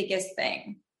the biggest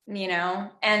thing,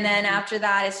 and then after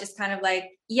that, it's just kind of like,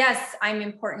 yes, I'm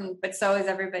important, but so is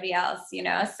everybody else,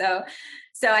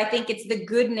 so I think it's the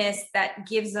goodness that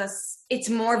gives us, it's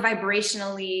more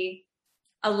vibrationally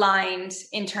aligned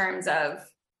in terms of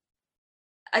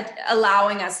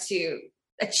allowing us to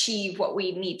achieve what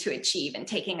we need to achieve and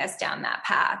taking us down that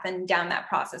path and down that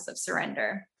process of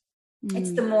surrender.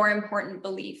 It's the more important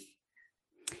belief.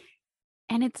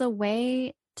 And it's a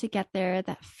way to get there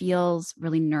that feels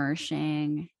really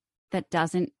nourishing, that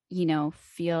doesn't,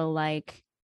 feel like,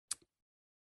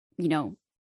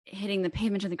 hitting the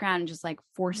pavement to the ground and just like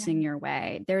forcing your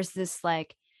way. There's this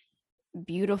like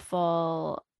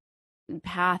beautiful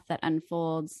path that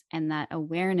unfolds, and that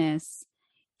awareness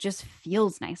just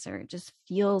feels nicer. It just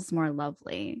feels more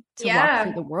lovely to walk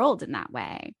through the world in that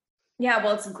way. Yeah.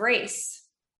 Well, it's grace,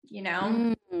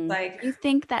 like, you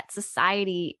think that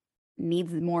society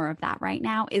needs more of that right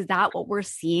now? Is that what we're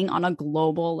seeing on a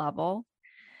global level?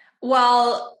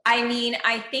 Well, I mean,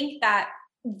 I think that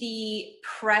the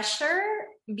pressure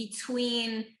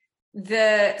between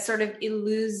the sort of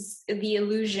the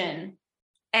illusion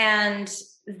and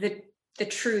the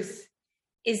truth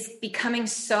is becoming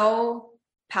so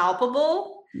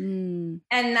palpable. And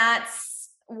that's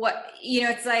what,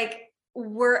 it's like,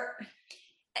 we're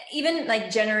even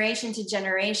like generation to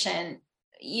generation,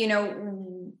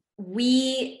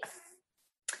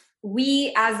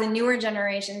 we as the newer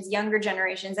generations, younger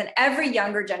generations, and every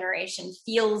younger generation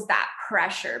feels that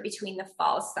pressure between the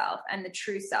false self and the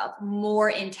true self more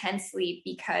intensely,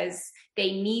 because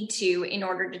they need to, in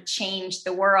order to change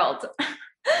the world,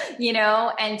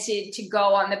 and to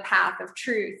go on the path of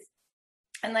truth.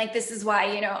 And like, this is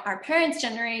why, our parents'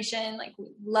 generation, like, we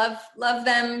love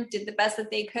them, did the best that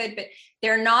they could, but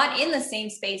they're not in the same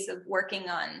space of working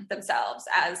on themselves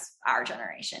as our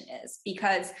generation is,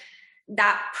 because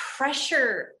that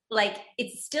pressure, like,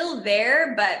 it's still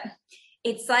there, but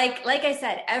it's like I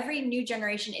said, every new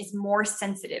generation is more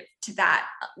sensitive to that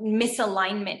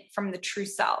misalignment from the true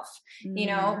self,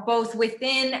 both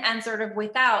within and sort of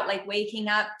without, like waking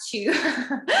up to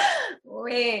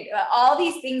all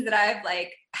these things that I've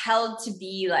like held to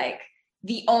be like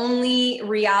the only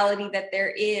reality that there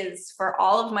is for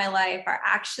all of my life are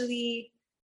actually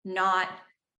not,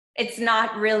 it's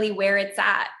not really where it's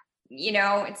at.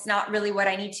 It's not really what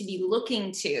I need to be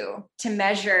looking to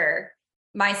measure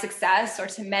my success, or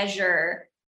to measure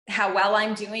how well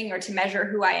I'm doing, or to measure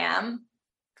who I am,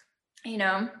 Do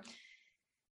you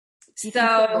think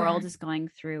the world is going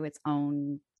through its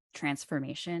own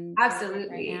transformation? Absolutely.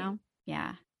 Right now?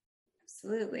 Yeah.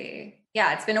 Absolutely.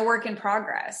 Yeah. It's been a work in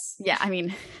progress. Yeah. I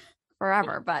mean,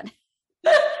 forever, but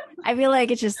I feel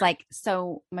like it's just like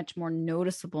so much more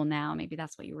noticeable now. Maybe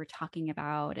that's what you were talking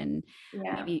about. And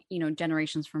maybe,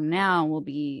 generations from now will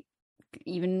be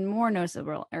even more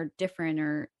noticeable or different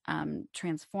or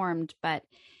transformed. But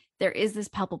there is this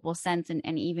palpable sense,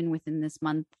 and even within this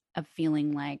month of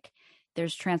feeling like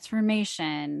there's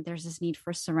transformation, there's this need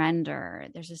for surrender,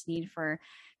 there's this need for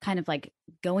kind of like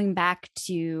going back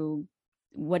to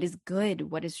what is good,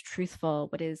 what is truthful,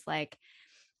 what is like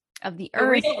of the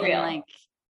earth, real. And like,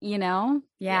 you know,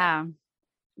 yeah.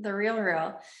 The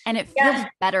real. And it feels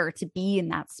better to be in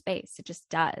that space. It just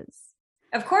does.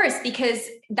 Of course, because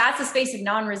that's a space of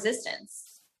non-resistance.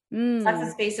 That's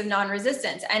a space of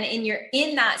non-resistance. And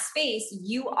in that space,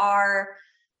 you are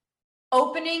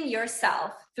opening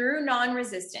yourself through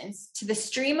non-resistance to the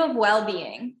stream of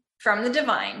well-being from the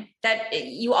divine that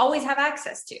you always have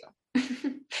access to.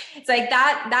 It's like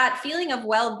that feeling of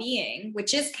well-being,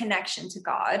 which is connection to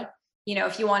God. You know,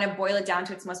 if you want to boil it down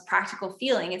to its most practical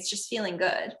feeling, it's just feeling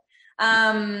good.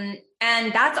 And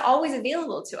that's always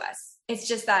available to us. It's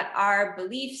just that our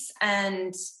beliefs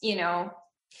and, you know,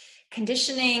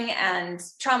 conditioning and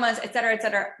traumas, et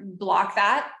cetera, block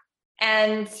that.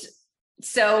 And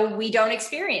so we don't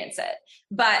experience it,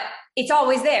 but it's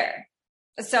always there.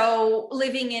 So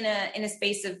living in a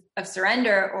space of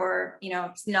surrender or, you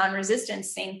know,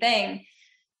 non-resistance, same thing.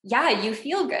 Yeah, you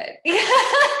feel good.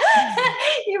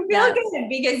 You feel good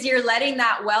because you're letting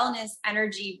that wellness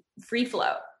energy free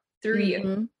flow through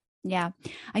you. Yeah.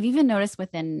 I've even noticed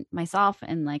within myself,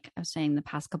 and like I was saying the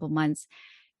past couple of months,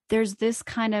 there's this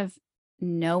kind of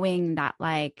knowing that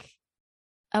like,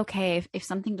 okay, if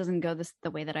something doesn't go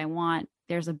the way that I want,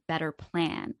 there's a better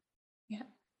plan. Yeah.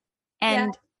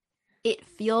 And it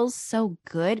feels so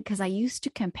good because I used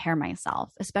to compare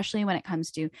myself, especially when it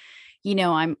comes to, you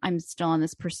know, I'm still on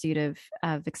this pursuit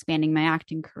of expanding my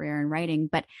acting career and writing,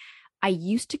 but I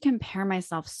used to compare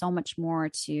myself so much more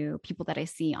to people that I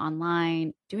see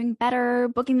online doing better,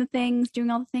 booking the things,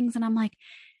 doing all the things. And I'm like,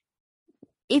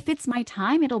 if it's my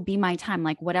time, it'll be my time.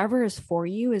 Like whatever is for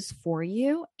you is for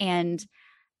you. And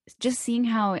just seeing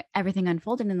how everything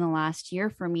unfolded in the last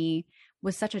year for me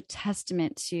was such a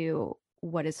testament to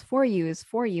what is for you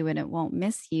and it won't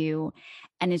miss you.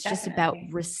 And it's just about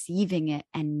receiving it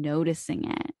and noticing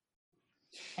it.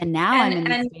 And now I'm in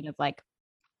this state of like,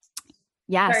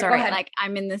 like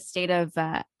I'm in this state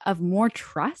of more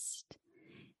trust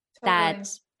that,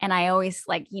 and I always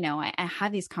like, you know, I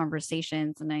have these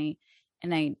conversations and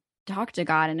I talk to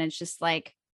God, and it's just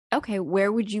like, okay,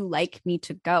 where would you like me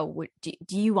to go? Do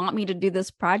you want me to do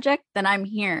this project? Then I'm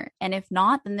here. And if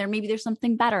not, then there's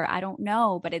something better. I don't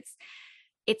know, but it's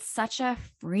such a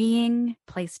freeing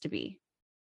place to be.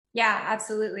 Yeah,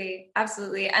 absolutely.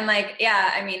 Absolutely. And like,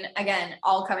 yeah, I mean, again,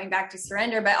 all coming back to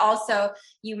surrender, but also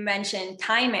you mentioned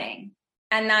timing,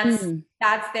 and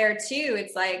that's there too.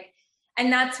 It's like,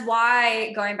 and that's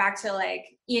why going back to like,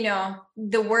 you know,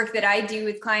 the work that I do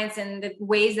with clients and the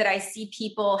ways that I see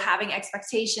people having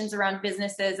expectations around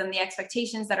businesses and the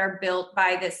expectations that are built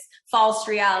by this false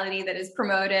reality that is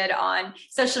promoted on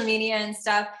social media and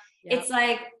stuff. Yep. It's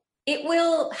like, it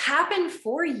will happen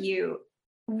for you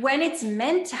when it's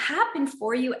meant to happen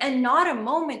for you and not a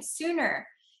moment sooner.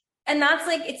 And that's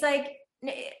like, it's like,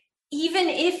 even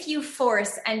if you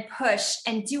force and push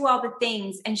and do all the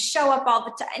things and show up all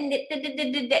the time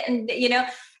and you know,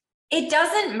 it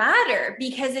doesn't matter,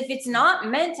 because if it's not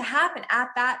meant to happen at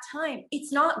that time,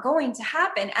 it's not going to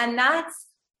happen. And that's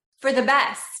for the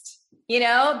best, you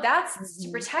know, that's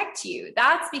to protect you.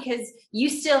 That's because you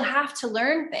still have to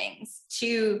learn things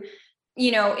to,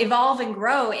 you know, evolve and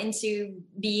grow into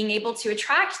being able to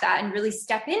attract that and really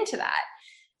step into that.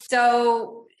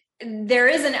 So there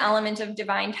is an element of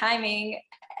divine timing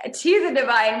to the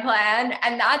divine plan.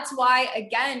 And that's why,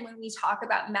 again, when we talk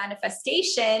about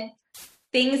manifestation,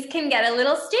 things can get a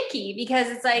little sticky, because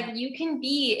it's like you can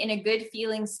be in a good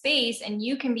feeling space and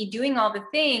you can be doing all the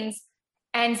things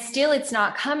and still it's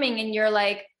not coming. And you're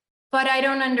like, but I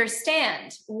don't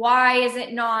understand. Why has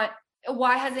it not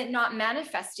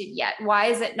manifested yet? Why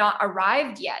is it not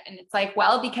arrived yet? And it's like,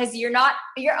 well, because you're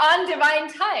on divine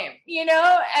time, you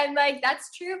know? And like,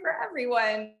 that's true for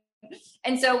everyone.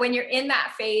 And so when you're in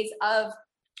that phase of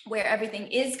where everything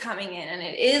is coming in and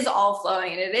it is all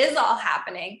flowing and it is all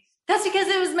happening, that's because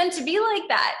it was meant to be like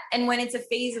that. And when it's a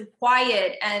phase of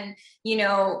quiet and, you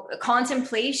know,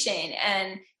 contemplation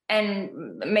and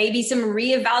maybe some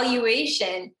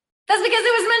reevaluation, that's because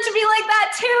it was meant to be like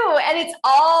that too. And it's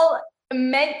all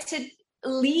meant to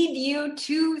lead you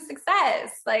to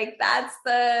success. Like that's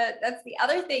the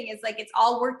other thing, is like, it's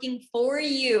all working for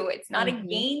you. It's not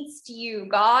against you.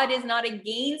 God is not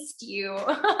against you,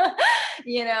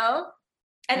 you know?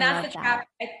 And that's the trap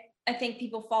I think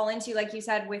people fall into, like you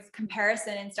said, with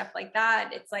comparison and stuff like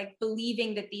that. It's like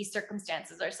believing that these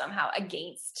circumstances are somehow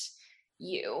against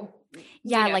you.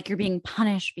 Yeah, You know? like you're being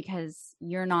punished because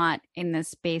you're not in the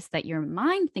space that your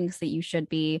mind thinks that you should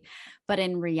be. But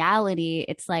in reality,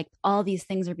 it's like all these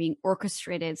things are being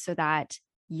orchestrated so that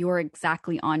you're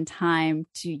exactly on time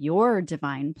to your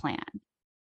divine plan.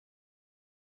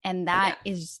 And that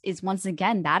is once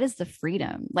again, that is the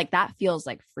freedom. Like that feels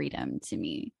like freedom to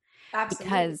me. Absolutely.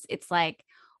 Because it's like,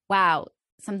 wow,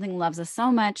 something loves us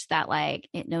so much that like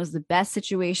it knows the best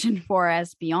situation for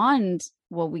us beyond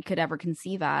what we could ever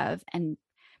conceive of, and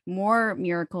more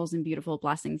miracles and beautiful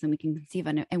blessings than we can conceive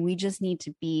of. And we just need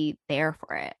to be there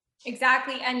for it.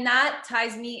 Exactly. And that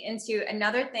ties me into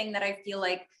another thing that I feel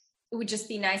like it would just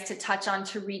be nice to touch on,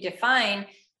 to redefine,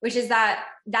 which is that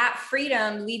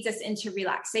freedom leads us into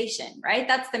relaxation, right?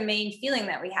 That's the main feeling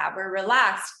that we have. We're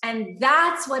relaxed. And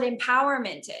that's what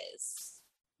empowerment is,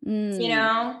 you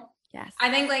know? Yes. I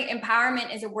think like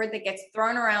empowerment is a word that gets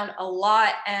thrown around a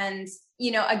lot. And,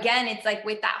 you know, again, it's like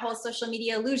with that whole social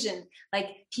media illusion, like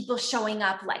people showing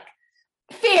up like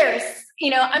fierce,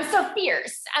 you know, I'm so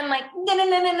fierce. I'm like, no.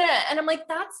 And I'm like,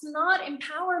 that's not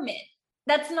empowerment.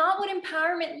 That's not what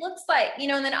empowerment looks like, you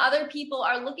know, and then other people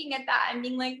are looking at that and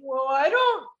being like, well, I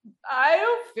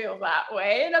don't feel that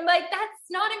way. And I'm like, that's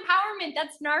not empowerment.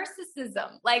 That's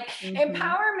narcissism. Like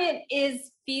empowerment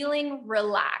is feeling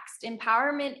relaxed.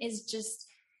 Empowerment is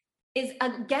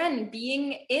again,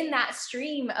 being in that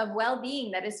stream of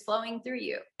well-being that is flowing through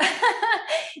you.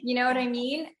 You know what I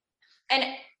mean?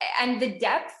 And the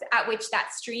depth at which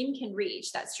that stream can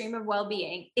reach, that stream of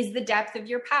well-being, is the depth of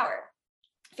your power.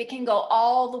 If it can go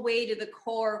all the way to the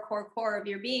core of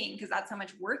your being, because that's how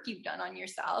much work you've done on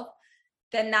yourself,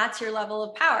 then that's your level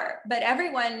of power. But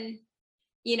everyone,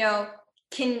 you know,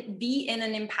 can be in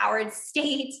an empowered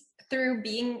state through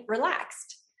being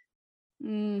relaxed.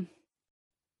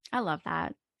 I love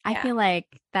that. I feel like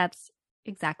that's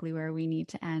exactly where we need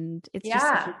to end. It's just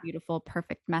such a beautiful,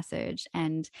 perfect message,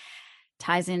 and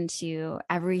ties into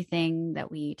everything that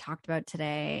we talked about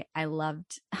today. I love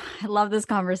this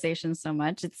conversation so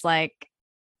much. It's like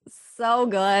so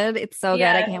good. It's so good.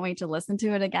 I can't wait to listen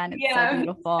to it again. It's so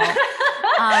beautiful.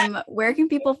 Where can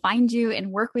people find you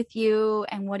and work with you,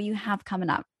 and what do you have coming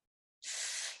up?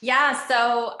 Yeah.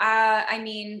 So, I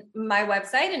mean, my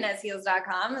website,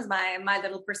 InezHeals.com, is my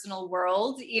little personal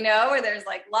world, you know, where there's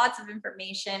like lots of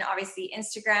information. Obviously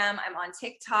Instagram, I'm on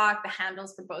TikTok. The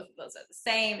handles for both of those are the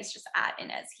same. It's just at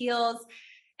InezHeals.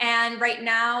 And right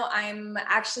now I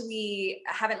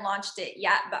haven't launched it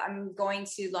yet, but I'm going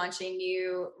to launch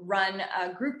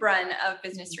a group run of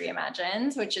Business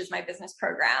Reimagined, which is my business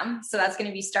program. So that's going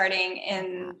to be starting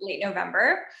in late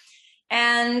November.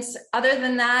 And other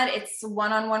than that, it's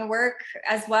one-on-one work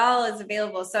as well is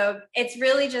available. So it's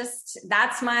really just,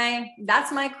 that's my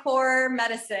core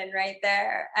medicine right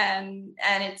there. And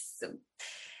that's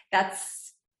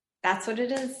what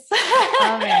it is.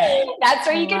 That's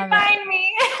where you can find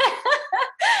me.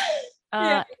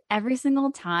 Every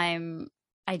single time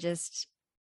I just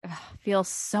feel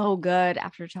so good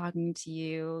after talking to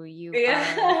you. You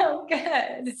are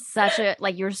good.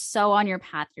 You're so on your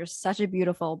path. You're such a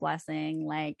beautiful blessing.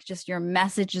 Like just your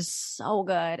message is so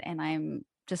good. And I'm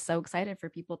just so excited for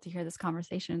people to hear this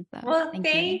conversation. So well,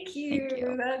 thank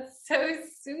you. That's so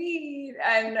sweet.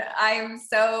 And I'm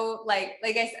so like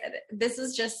I said, this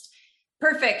is just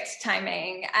perfect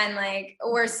timing. And like,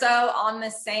 we're so on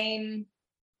the same,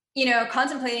 you know,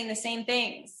 contemplating the same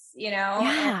things, you know?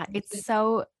 Yeah. It's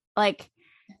so like,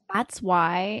 that's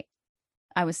why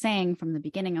I was saying from the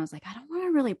beginning, I was like, I don't want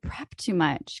to really prep too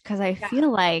much, because I feel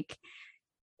like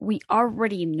we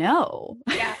already know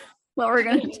what we're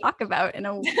going to talk about in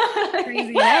a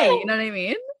crazy way. You know what I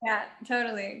mean? Yeah,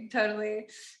 totally.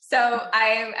 So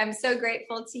I'm so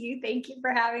grateful to you. Thank you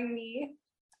for having me.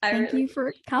 Thank you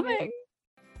for coming.